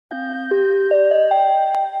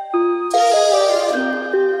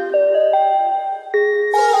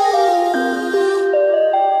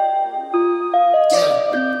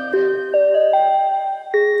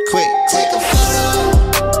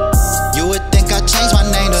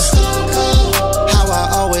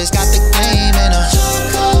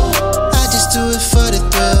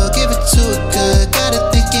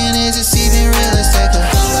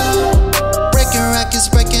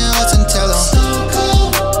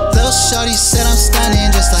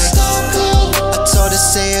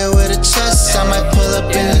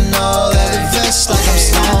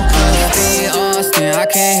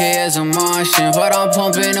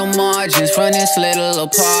start pumping the margins from this little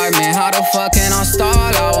apartment. How the fuck can I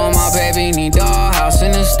start out when my baby need dollhouse?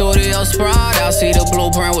 In the studio sprawled out, see the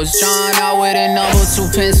blueprint was drawn out with a number 2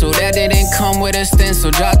 pencil. That didn't come with a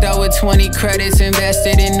stencil. Dropped out with 20 credits,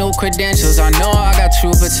 invested in new credentials. I know I got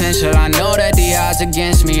true potential. I know that the odds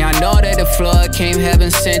against me. I know that the flood came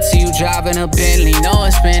heaven sent to you driving a Bentley. Know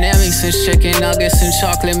it's been empty since chicken nuggets and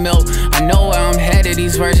chocolate milk. I know where I'm headed.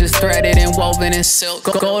 These verses threaded and woven in silk.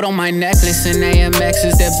 Gold on my necklace and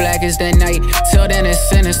AMXs that black as the night. Till then it's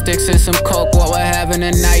center sticks and some coke. What we're having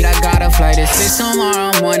tonight. I got a flight at 6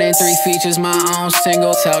 tomorrow morning. 3 features, my own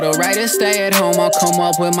single. Tell the writer stay at home. I'll come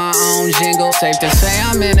up with my own jingle. Safe to say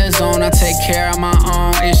I'm in the zone. I take care of my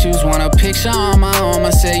own issues. Want a picture on my own.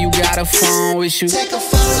 I said you got a phone with you. Take a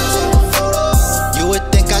photo. You would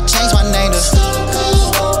think I changed my name to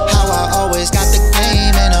how I always got the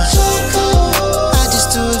game in a. I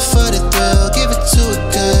just do it for the thrill. Give it to it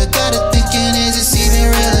good. Got it thinking, is this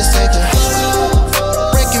even realistic?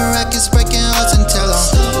 Breaking records, breaking hearts until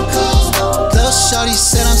I'm. Little shorty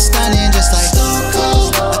said I'm stunning just like.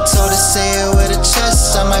 I told her say it with a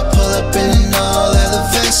chest. I might pull up in an all leather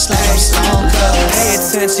vest like I'm Stone Cold. Pay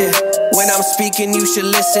attention. When I'm speaking, you should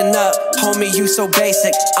listen up. Homie, you so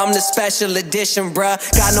basic. I'm the special edition, bruh.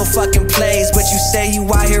 Got no fucking plays, but you say you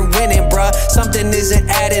out here winning, bruh. Something isn't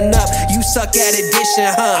adding up. You suck at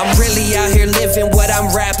addition, huh? I'm really out here living what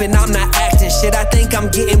I'm rapping. I'm not acting shit. I think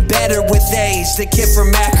I'm getting better with age. The kid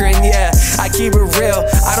from Akron, yeah. I keep it real.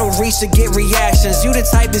 I don't reach to get reactions. You the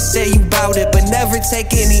type to say you bout it, but never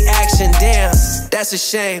take any action. Damn, that's a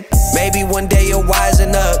shame. Maybe one day you'll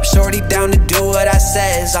wisen up. Shorty down to do what I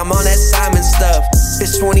says. I'm on that Simon stuff.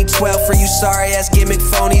 It's 2012 for you sorry ass gimmick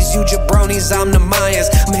phonies. You jabronis, I'm the Mayans.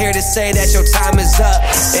 I'm here to say that your time is up.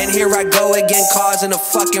 And here I go again, causing a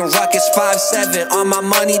fucking ruckus. 5'7" on my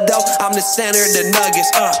money though, I'm the center of the nuggets.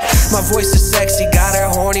 My voice is sexy, got her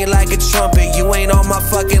horny like a trumpet. You ain't on my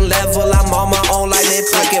fucking level, I'm